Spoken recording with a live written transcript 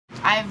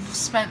I've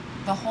spent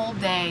the whole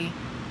day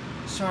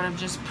sort of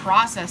just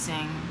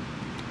processing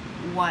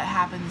what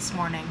happened this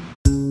morning.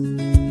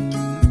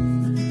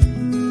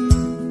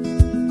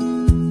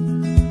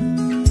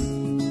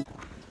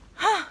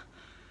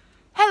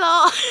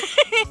 Hello!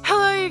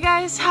 Hello you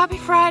guys, happy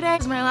Friday.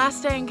 It's my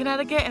last day in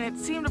Connecticut and it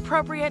seemed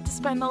appropriate to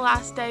spend the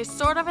last day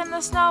sort of in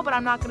the snow, but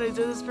I'm not gonna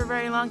do this for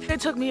very long.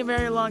 It took me a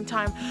very long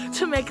time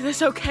to make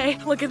this okay.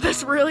 Look at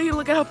this, really,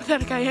 look at how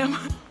pathetic I am.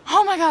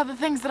 Oh my god, the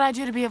things that I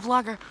do to be a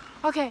vlogger.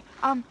 Okay,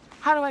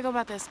 how do I go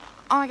about this?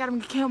 Oh my god, I'm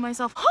gonna kill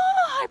myself.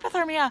 Oh,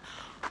 hypothermia.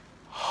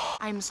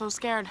 I'm so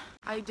scared.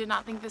 I did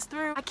not think this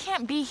through. I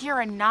can't be here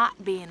and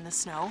not be in the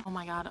snow. Oh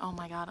my god, oh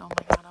my god, oh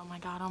my god, oh my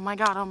god, oh my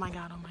god, oh my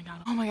god, oh my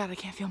god. Oh my god, I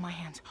can't feel my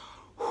hands.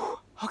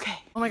 Okay.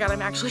 Oh my god,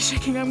 I'm actually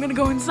shaking. I'm gonna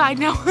go inside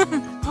now.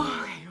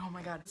 Okay, oh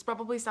my god. This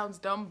probably sounds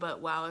dumb, but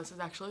wow, this is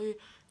actually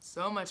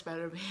so much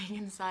better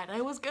being inside. I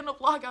was gonna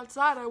vlog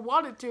outside, I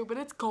wanted to, but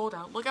it's cold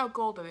out. Look how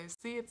cold it is.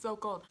 See, it's so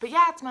cold. But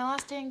yeah, it's my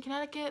last day in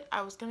Connecticut.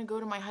 I was gonna go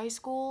to my high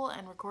school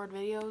and record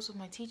videos with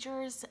my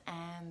teachers,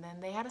 and then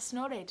they had a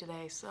snow day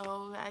today,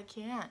 so I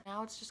can't.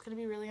 Now it's just gonna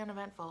be really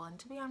uneventful, and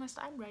to be honest,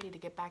 I'm ready to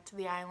get back to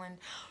the island,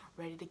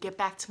 ready to get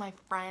back to my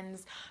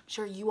friends. I'm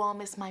sure you all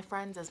miss my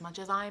friends as much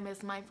as I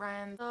miss my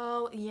friends.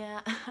 So yeah.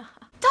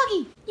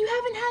 Doggy, you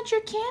haven't had your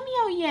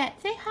cameo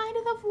yet. Say hi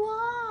to the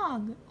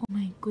vlog. Oh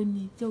my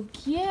goodness, so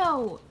cute.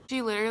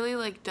 She literally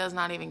like does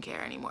not even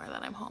care anymore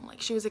that I'm home. Like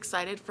she was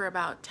excited for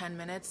about 10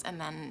 minutes and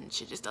then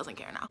she just doesn't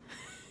care now.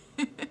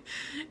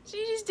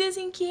 She just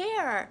doesn't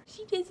care.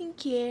 She doesn't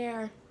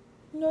care.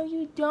 No,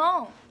 you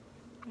don't.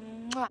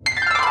 Mwah.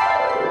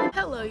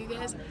 Hello you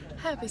guys,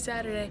 happy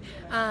Saturday.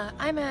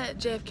 I'm at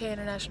JFK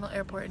International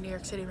Airport in New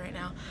York City right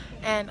now,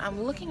 and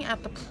I'm looking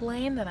at the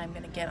plane that I'm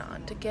gonna get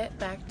on to get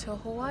back to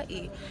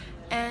Hawaii.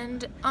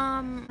 And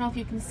I don't know if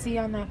you can see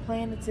on that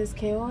plane it says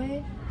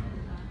Keoe.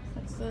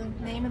 That's the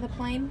name of the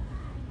plane,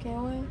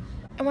 Keoe.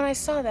 And when I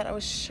saw that, I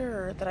was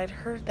sure that I'd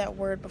heard that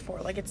word before,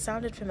 like it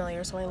sounded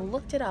familiar, so I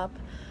looked it up,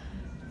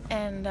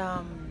 and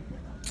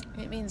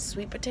it means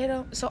sweet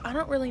potato, so I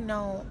don't really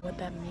know what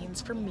that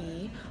means for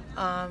me.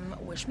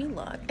 Wish me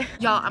luck.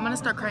 Y'all, I'm gonna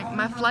start crying.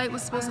 My flight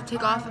was supposed to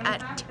take off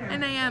at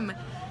 10 a.m.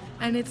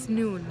 and it's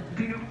noon.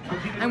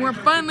 And we're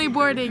finally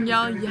boarding,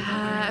 y'all.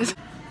 Yes.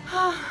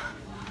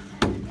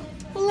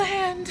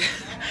 Land.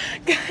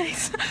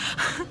 Guys,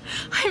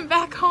 I'm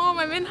back home.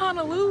 I'm in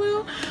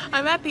Honolulu.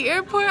 I'm at the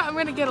airport. I'm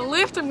gonna get a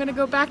lift. I'm gonna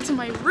go back to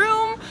my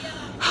room.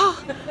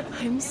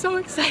 I'm so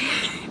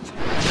excited.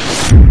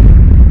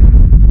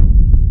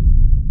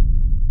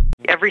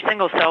 Every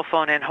single cell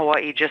phone in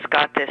Hawaii just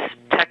got this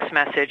text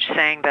message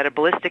saying that a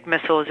ballistic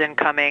missile is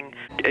incoming,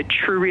 a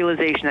true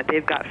realization that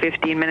they've got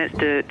 15 minutes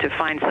to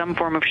find some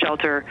form of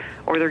shelter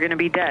or they're going to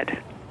be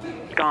dead,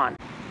 gone.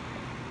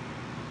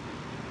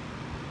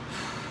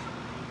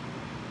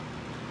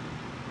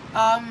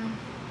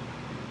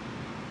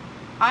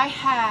 I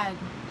had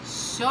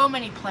so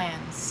many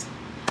plans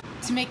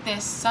to make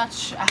this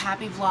such a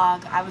happy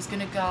vlog. I was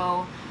gonna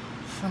go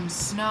from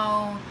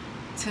snow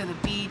to the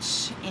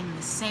beach in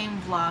the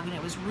same vlog, and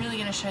it was really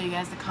going to show you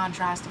guys the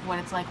contrast of what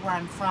it's like where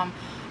I'm from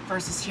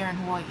versus here in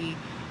Hawaii.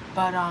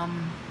 But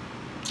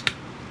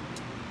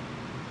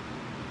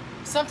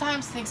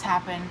sometimes things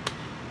happen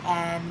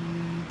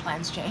and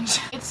plans change.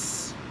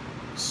 It's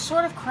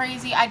sort of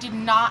crazy. I did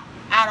not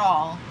at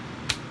all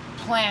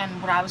plan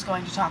what I was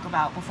going to talk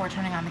about before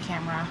turning on the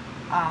camera.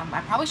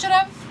 I probably should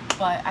have,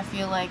 but I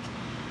feel like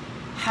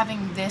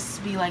having this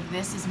be like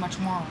this is much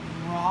more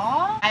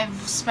raw.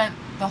 I've spent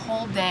the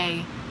whole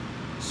day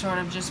sort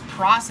of just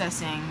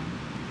processing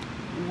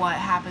what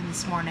happened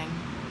this morning,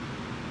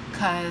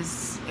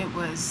 because it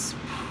was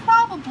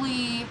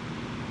probably,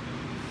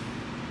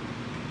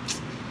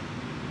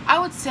 I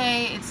would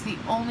say it's the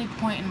only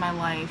point in my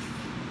life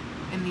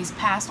in these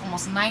past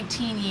almost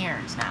 19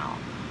 years now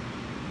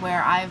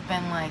where I've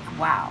been like,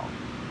 wow,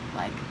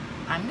 like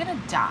I'm gonna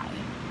die.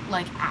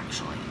 Like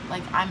actually,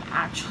 like I'm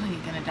actually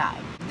gonna die.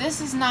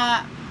 This is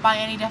not by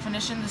any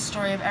definition the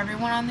story of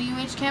everyone on the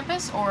UH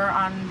campus or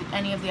on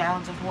any of the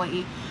islands of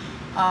Hawaii.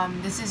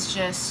 This is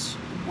just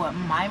what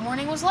my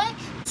morning was like.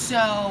 So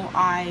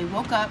I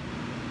woke up,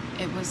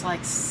 it was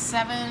like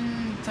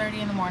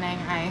 7:30 in the morning.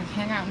 I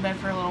hung out in bed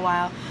for a little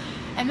while,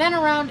 and then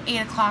around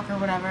 8 o'clock or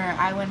whatever,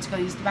 I went to go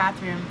use the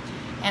bathroom,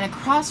 and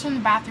across from the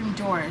bathroom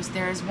doors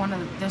there's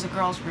a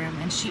girl's room,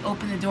 and she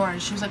opened the door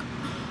and she was like,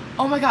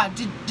 oh my god,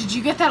 did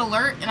you get that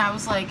alert? And I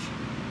was like,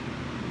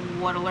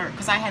 what alert?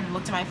 Because I hadn't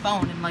looked at my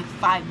phone in like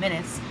 5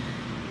 minutes,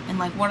 and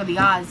like what are the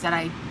odds that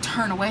I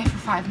turn away for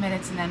 5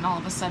 minutes and then all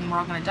of a sudden we're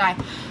all gonna die.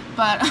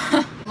 But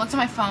looked at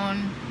my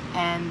phone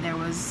and there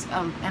was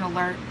an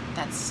alert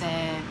that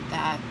said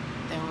that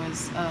there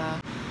was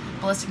a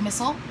ballistic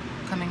missile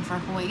coming for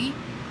Hawaii.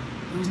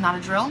 It was not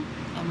a drill,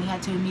 and we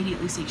had to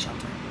immediately seek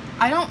shelter.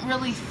 I don't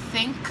really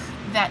think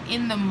that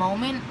in the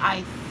moment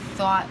I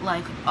thought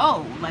like,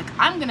 oh, like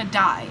I'm gonna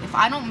die. If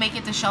I don't make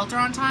it to shelter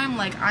on time,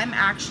 like I'm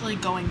actually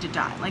going to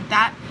die. Like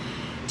that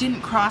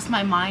didn't cross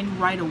my mind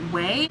right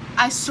away.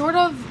 I sort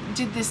of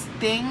did this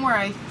thing where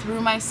I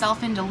threw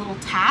myself into little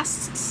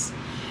tasks,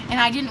 And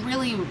I didn't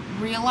really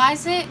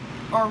realize it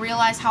or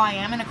realize how I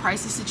am in a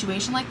crisis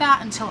situation like that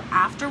until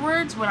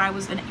afterwards when I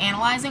was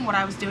analyzing what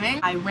I was doing.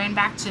 I ran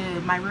back to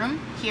my room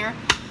here.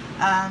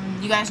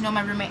 You guys know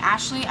my roommate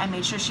Ashley. I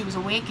made sure she was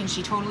awake, and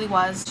she totally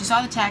was. She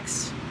saw the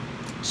text.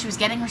 She was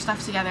getting her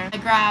stuff together. I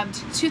grabbed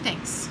two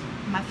things,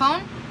 my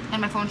phone and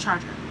my phone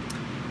charger.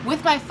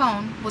 With my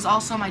phone was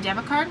also my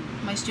debit card,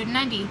 my student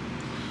ID,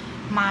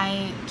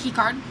 my key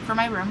card for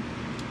my room,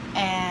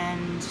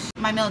 and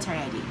my military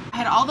ID. I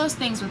had all those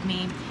things with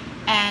me,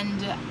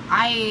 and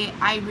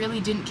I really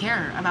didn't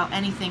care about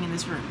anything in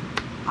this room,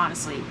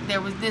 honestly.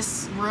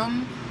 This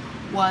room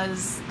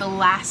was the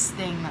last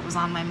thing that was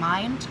on my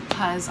mind,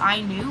 because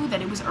I knew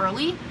that it was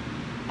early,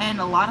 and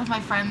a lot of my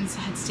friends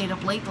had stayed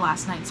up late the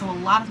last night, so a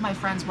lot of my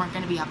friends weren't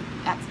going to be up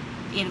at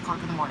 8 o'clock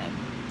in the morning.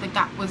 Like,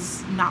 that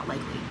was not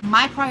likely.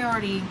 My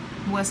priority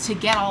was to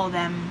get all of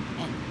them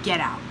and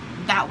get out.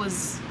 That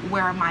was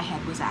where my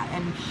head was at.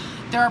 And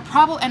there are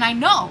probably, and I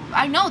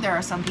know there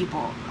are some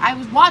people, I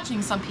was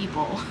watching some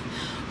people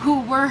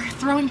who were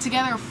throwing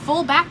together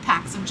full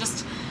backpacks of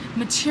just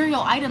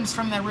material items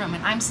from their room,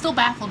 and I'm still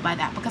baffled by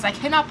that, because I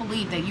cannot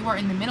believe that you are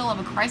in the middle of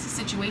a crisis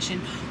situation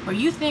where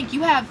you think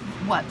you have,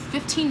 what,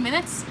 15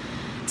 minutes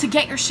to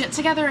get your shit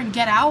together and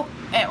get out,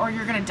 or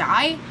you're gonna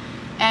die,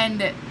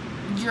 and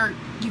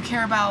you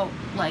care about,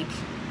 like,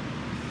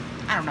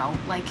 I don't know,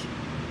 like,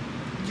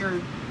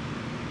 your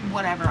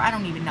whatever, I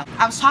don't even know.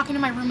 I was talking to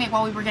my roommate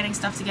while we were getting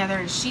stuff together,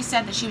 and she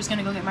said that she was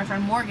gonna go get my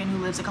friend Morgan, who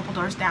lives a couple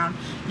doors down.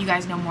 You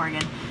guys know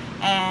Morgan.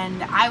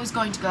 And I was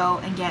going to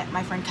go and get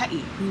my friend Ka'i,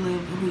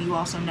 who you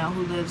also know,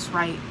 who lives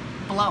right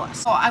below us.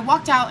 So I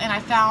walked out and I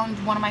found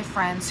one of my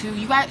friends who,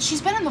 you guys,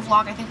 she's been in the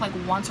vlog I think like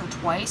once or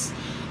twice.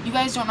 You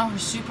guys don't know her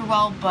super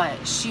well,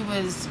 but she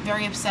was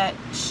very upset.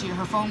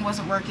 Her phone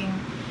wasn't working.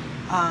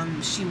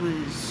 She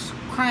was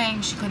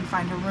crying. She couldn't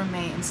find her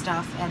roommate and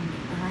stuff, and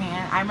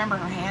I remember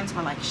her hands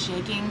were like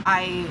shaking.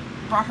 I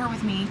brought her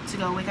with me to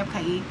go wake up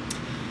Ka'i.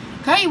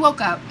 Ka'i woke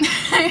up.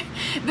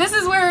 This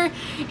is where,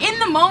 in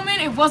the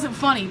moment, it wasn't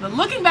funny, but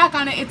looking back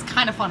on it, it's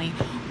kind of funny,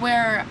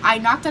 where I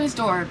knocked on his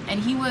door, and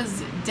he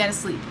was dead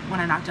asleep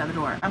when I knocked on the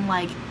door. I'm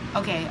like,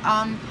 okay,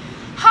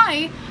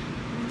 hi,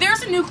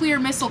 there's a nuclear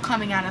missile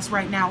coming at us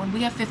right now, and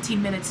we have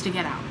 15 minutes to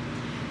get out.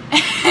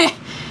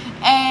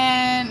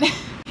 And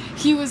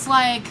he was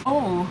like,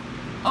 oh,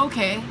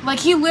 okay. Like,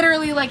 he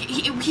literally, like,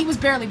 he was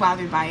barely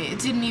bothered by it. It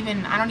didn't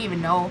even, I don't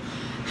even know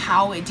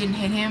how it didn't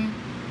hit him.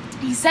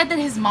 He said that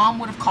his mom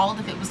would have called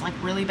if it was like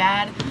really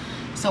bad,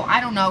 so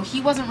I don't know.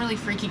 He wasn't really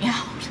freaking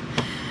out.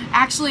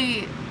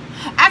 Actually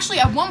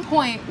at one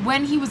point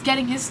when he was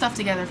getting his stuff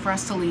together for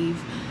us to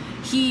leave,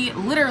 he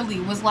literally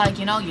was like,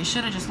 you know, you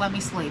should have just let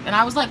me sleep. And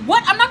I was like,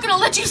 what? I'm not gonna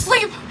let you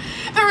sleep.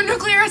 There were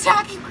nuclear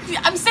attacks.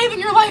 I'm saving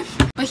your life.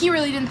 But he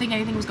really didn't think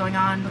anything was going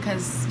on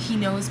because he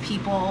knows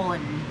people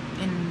and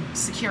in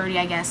security,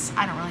 I guess.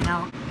 I don't really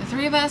know. The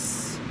three of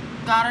us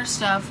got our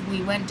stuff.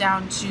 We went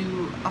down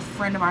to a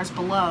friend of ours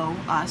below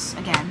us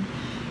again,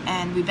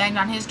 and we banged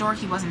on his door.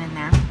 He wasn't in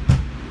there.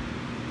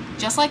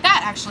 Just like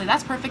that, actually.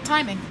 That's perfect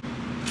timing.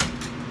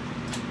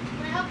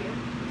 Can I help you?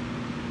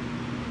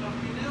 What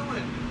are you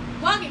doing?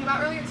 Vlogging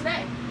about earlier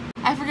today.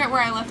 I forget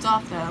where I left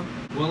off though.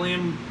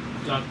 William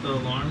got the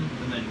alarm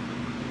and then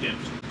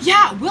dipped.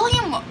 Yeah,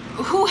 William,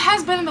 who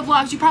has been in the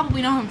vlogs, you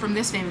probably know him from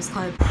this famous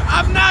clip.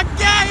 I'm not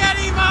gay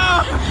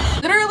anymore!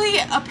 Literally,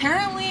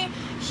 apparently,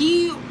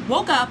 he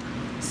woke up,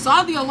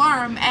 saw the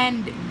alarm,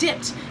 and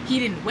dipped. He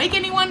didn't wake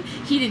anyone,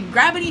 he didn't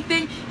grab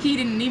anything, he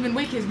didn't even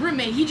wake his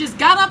roommate. He just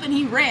got up and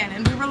he ran,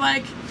 and we were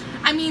like,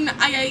 I mean,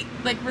 I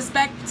like,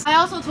 respect. I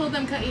also told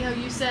them, Ka'i, how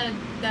you said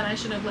that I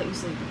should have let you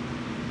sleep.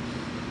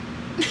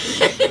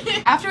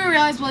 After we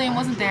realized William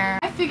wasn't there,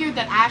 I figured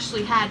that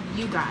Ashley had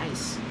you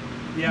guys.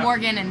 Yeah.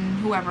 Morgan and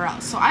whoever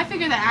else. So I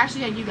figured that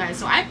Ashley had you guys.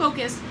 So I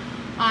focused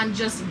on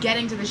just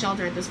getting to the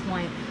shelter at this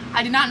point.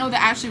 I did not know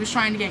that Ashley was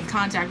trying to get in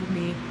contact with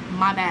me.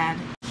 My bad.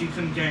 She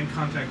couldn't get in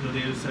contact with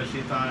you, so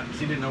she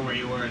didn't know where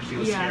you were, and she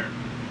was scared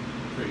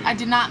for you. I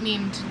did not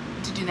mean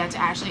to do that to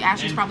Ashley.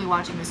 Ashley's probably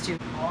watching this too.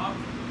 Oh,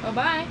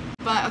 bye.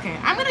 But okay,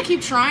 I'm gonna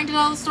keep trying to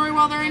tell the story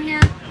while they're in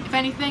here. If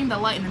anything, they'll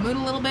lighten the mood a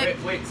little bit.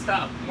 Wait,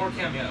 stop. More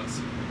cameos.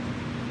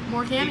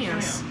 More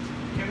cameos.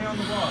 Cameo on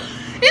the vlog.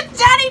 It's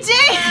Daddy D!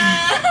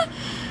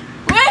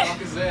 Wait! What the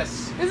fuck is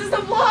this? This is the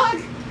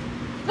vlog!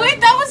 Wait,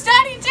 that was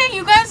Daddy D,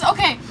 you guys?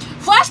 Okay,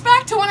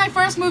 flashback to when I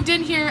first moved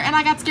in here and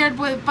I got scared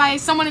by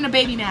someone in a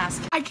baby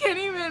mask. I can't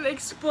even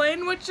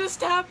explain what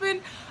just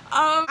happened.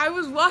 I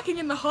was walking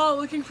in the hall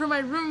looking for my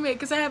roommate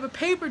because I have a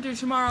paper due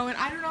tomorrow and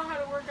I don't know how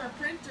to work our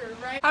printer,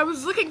 right? I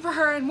was looking for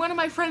her and one of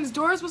my friend's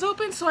doors was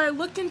open, so I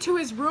looked into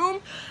his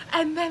room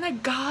and then a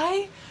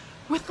guy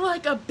with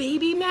like a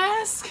baby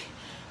mask,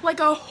 like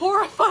a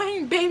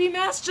horrifying baby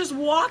mask, just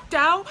walked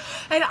out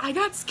and I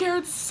got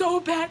scared so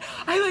bad.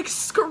 I like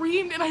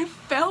screamed and I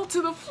fell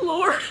to the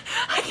floor.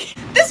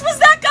 This was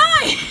that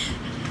guy!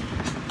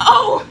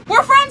 Oh,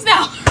 we're friends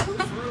now!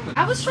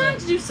 I was trying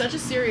to do such a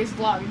serious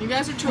vlog and you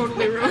guys are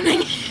totally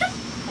ruining it.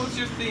 What's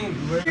your theme?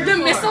 The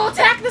missile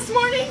attack this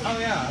morning? Oh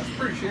yeah, that's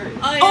pretty serious.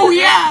 Oh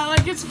yeah,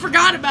 like I just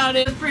forgot about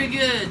it. It's pretty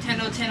good.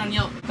 10 out of 10 on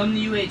Yelp. Come to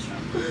UH.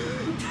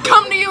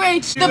 Come to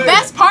UH. The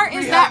best part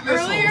is that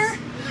earlier.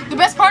 The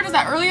best part is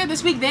that earlier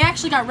this week they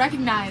actually got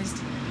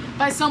recognized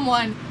by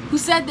someone who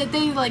said that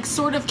they like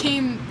sort of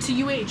came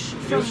to UH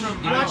from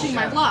watching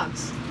my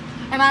vlogs.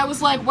 And I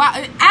was like, wow.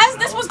 As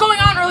this was going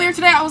on earlier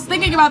today, I was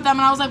thinking about them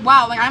and I was like,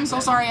 wow, like I'm so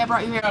sorry I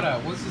brought you here.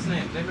 What's his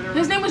name?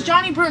 His name was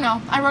Johnny Bruno.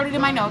 I wrote it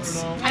in my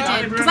notes. I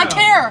did. Because I Bruno.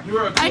 care. You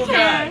were a cool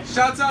guy.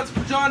 Shouts out to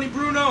Johnny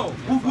Bruno.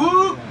 Whoop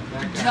whoop.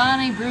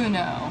 Johnny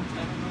Bruno.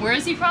 Where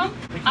is he from?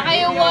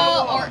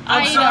 Iowa or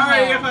I'm Idaho?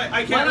 sorry if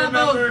I can't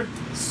remember.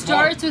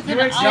 Starts with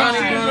an Johnny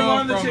I. Bruno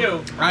one of the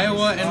two.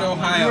 Iowa and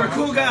Ohio. You're a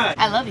cool guy.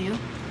 I love you.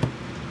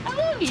 I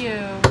love you.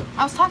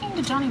 I was talking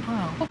to Johnny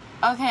Bruno.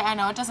 Okay, I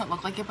know it doesn't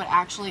look like it, but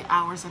actually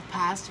hours have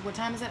passed. What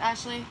time is it,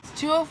 Ashley? It's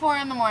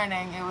 2:04 in the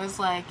morning. It was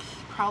like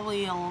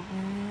probably 11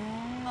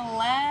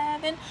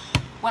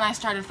 when I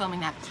started filming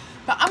that.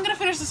 But I'm gonna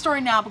finish the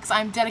story now because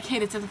I'm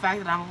dedicated to the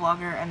fact that I'm a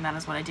vlogger and that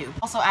is what I do.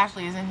 Also,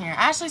 Ashley is in here.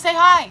 Ashley, say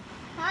hi!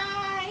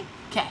 Hi!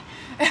 Okay.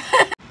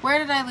 Where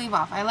did I leave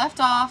off? I left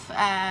off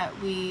at,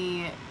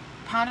 we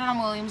pounded on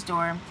William's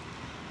door.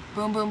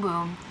 Boom, boom,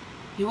 boom.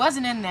 He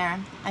wasn't in there.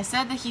 I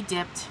said that he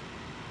dipped.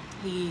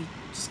 He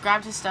just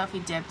grabbed his stuff, he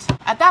dipped.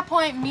 At that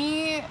point,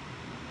 me,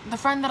 the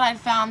friend that I'd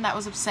found that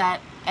was upset,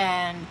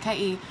 and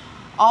Kai,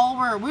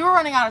 we were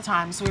running out of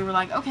time, so we were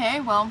like, okay,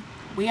 well,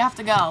 we have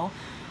to go.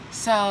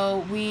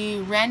 So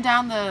we ran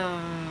down the,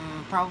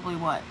 probably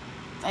what,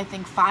 I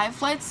think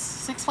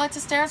 6 flights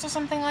of stairs or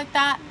something like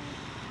that.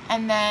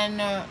 And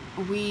then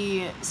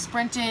we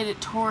sprinted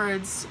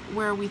towards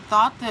where we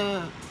thought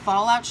the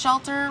fallout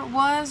shelter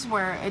was,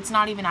 where it's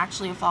not even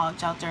actually a fallout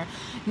shelter.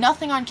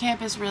 Nothing on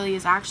campus really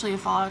is actually a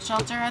fallout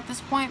shelter at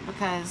this point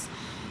because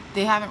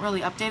they haven't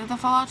really updated the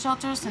fallout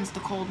shelter since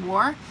the Cold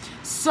War.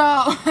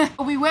 So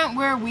we went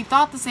where we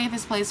thought the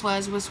safest place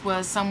was, which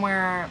was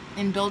somewhere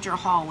in Bilger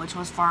Hall, which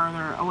was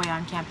farther away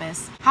on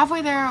campus.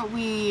 Halfway there,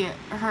 we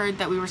heard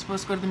that we were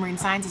supposed to go to the Marine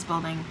Sciences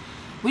building.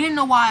 We didn't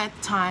know why at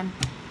the time.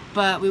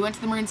 But we went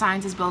to the Marine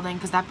Sciences building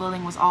because that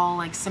building was all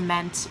like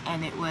cement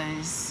and it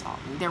was,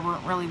 there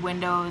weren't really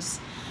windows.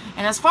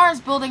 And as far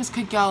as buildings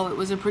could go, it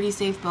was a pretty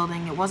safe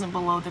building. It wasn't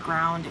below the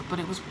ground, but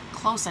it was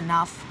close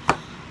enough.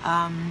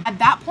 At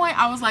that point,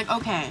 I was like,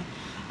 okay,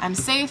 I'm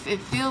safe. It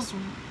feels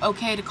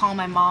okay to call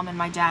my mom and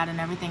my dad and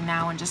everything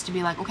now and just to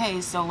be like,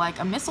 okay, so like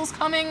a missile's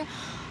coming.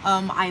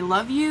 I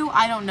love you.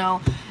 I don't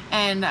know.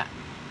 And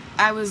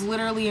I was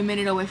literally a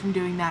minute away from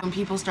doing that when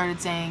people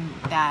started saying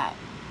that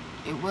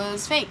it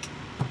was fake.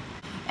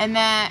 And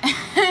then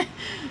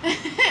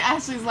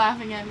Ashley's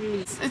laughing at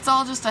me. It's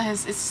all just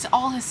it's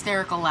all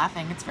hysterical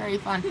laughing. It's very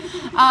fun.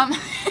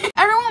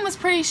 Everyone was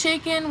pretty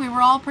shaken. We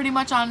were all pretty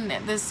much on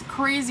this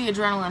crazy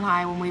adrenaline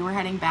high when we were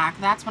heading back.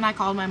 That's when I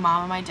called my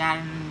mom and my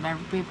dad and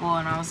every people,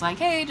 and I was like,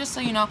 hey, just so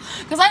you know,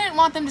 because I didn't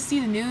want them to see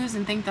the news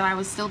and think that I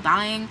was still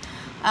dying.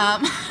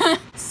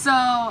 So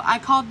I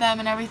called them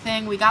and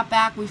everything. We got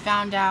back, we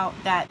found out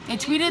that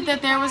it tweeted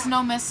that there was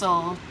no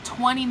missile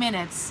 20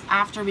 minutes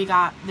after we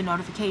got the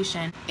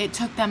notification. It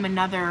took them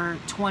another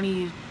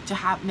 20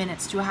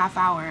 minutes to a half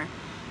hour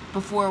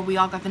before we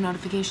all got the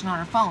notification on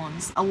our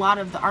phones. A lot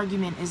of the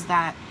argument is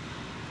that,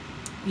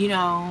 you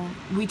know,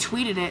 we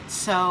tweeted it,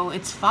 so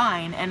it's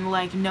fine. And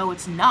like, no,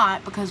 it's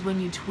not, because when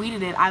you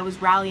tweeted it, I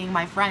was rallying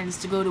my friends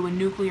to go to a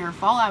nuclear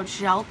fallout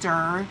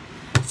shelter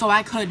so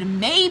I could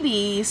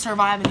maybe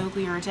survive a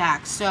nuclear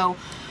attack. So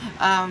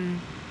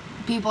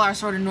people are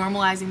sort of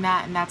normalizing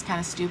that, and that's kind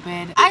of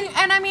stupid.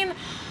 I mean,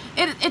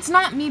 it's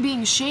not me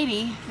being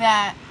shady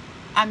that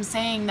I'm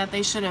saying that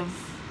they should have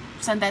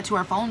sent that to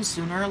our phones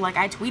sooner. Like,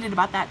 I tweeted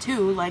about that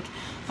too. Like,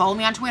 follow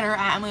me on Twitter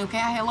at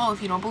EmilyOKHello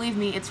if you don't believe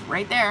me. It's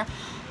right there.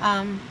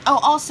 Oh,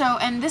 also,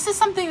 and this is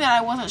something that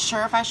I wasn't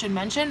sure if I should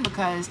mention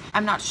because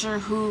I'm not sure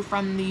who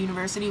from the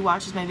university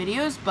watches my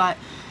videos, but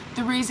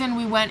the reason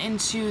we went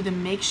into the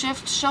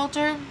makeshift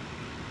shelter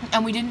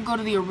and we didn't go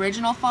to the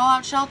original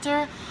fallout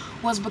shelter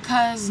was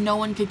because no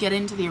one could get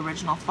into the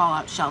original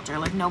fallout shelter.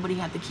 Like, nobody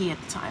had the key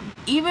at the time.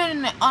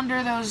 Even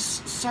under those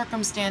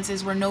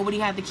circumstances where nobody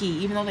had the key,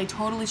 even though they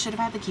totally should have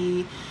had the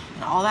key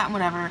and all that and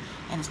whatever,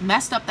 and it's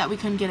messed up that we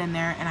couldn't get in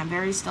there, and I'm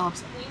still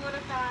upset. We would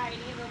have died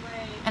either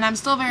way. And I'm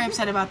still very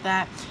upset about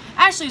that.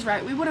 Ashley's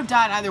right, we would have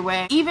died either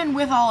way. Even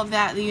with all of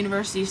that, the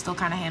university still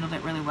kind of handled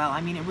it really well.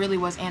 I mean, it really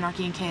was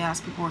anarchy and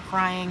chaos. People were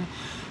crying,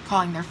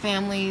 calling their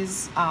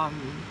families,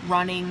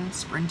 running,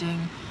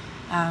 sprinting.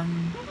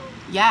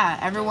 Yeah,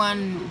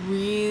 everyone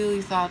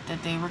really thought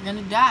that they were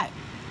gonna die.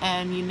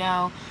 And you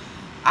know,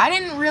 I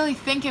didn't really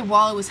think it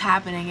while it was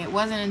happening. It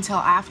wasn't until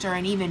after,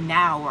 and even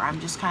now, where I'm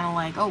just kind of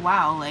like, oh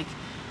wow, like,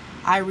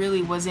 I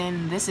really was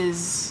in this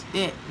is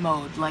it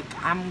mode. Like,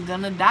 I'm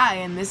gonna die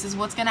and this is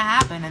what's gonna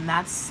happen, and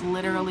that's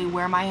literally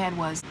where my head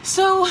was.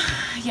 So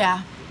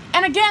yeah,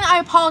 and again, I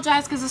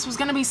apologize because this was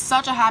gonna be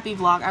such a happy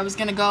vlog. I was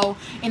gonna go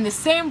in the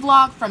same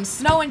vlog from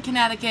snow in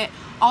Connecticut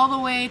all the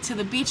way to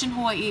the beach in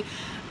Hawaii,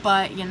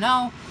 but you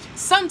know,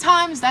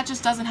 sometimes that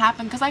just doesn't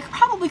happen, because I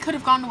probably could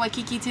have gone to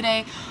Waikiki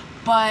today,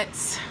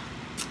 but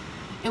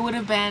it would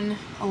have been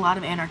a lot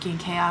of anarchy and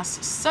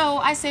chaos. So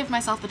I saved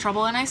myself the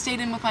trouble and I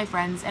stayed in with my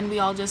friends and we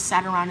all just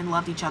sat around and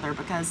loved each other,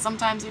 because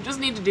sometimes you just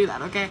need to do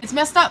that, okay? It's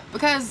messed up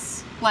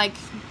because, like,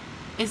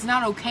 it's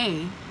not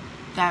okay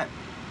that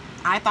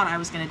I thought I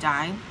was gonna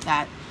die,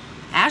 that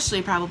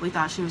Ashley probably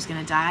thought she was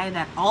gonna die,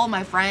 that all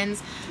my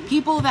friends,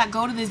 people that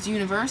go to this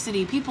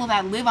university, people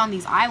that live on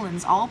these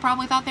islands, all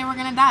probably thought they were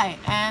gonna die,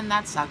 and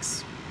that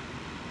sucks.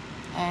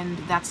 And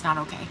that's not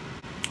okay.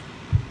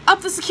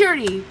 Up the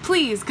security,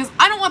 please, because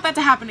I don't want that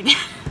to happen again.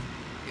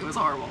 It was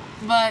horrible.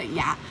 But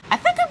yeah, I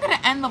think I'm gonna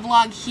end the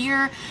vlog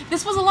here.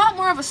 This was a lot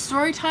more of a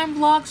story time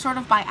vlog, sort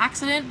of by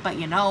accident, but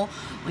you know,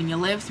 when you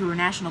live through a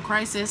national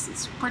crisis,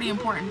 it's pretty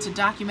important to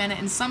document it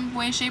in some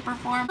way, shape, or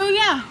form. So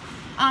yeah,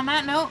 on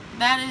that note,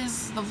 that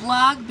is the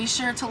vlog. Be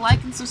sure to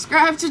like and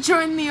subscribe to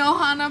join the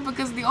OHANA,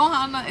 because the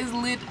OHANA is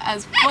lit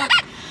as fuck.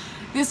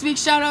 This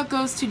week's shout out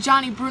goes to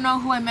Johnny Bruno,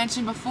 who I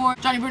mentioned before.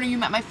 Johnny Bruno, you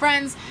met my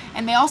friends,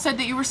 and they all said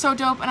that you were so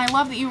dope, and I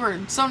love that you were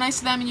so nice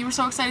to them, and you were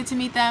so excited to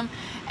meet them,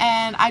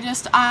 and I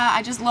just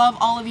love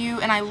all of you,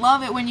 and I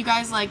love it when you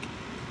guys, like,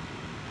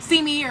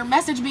 see me or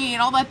message me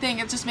and all that thing.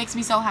 It just makes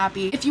me so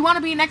happy. If you want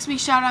to be next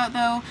week's shout out,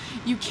 though,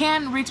 you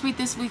can retweet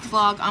this week's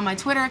vlog on my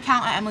Twitter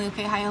account at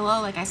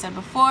EmilyOKHiHello, like I said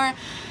before.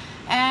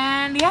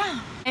 And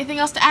yeah, anything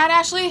else to add,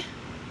 Ashley?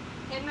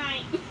 Good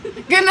night.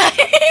 Good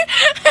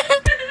night.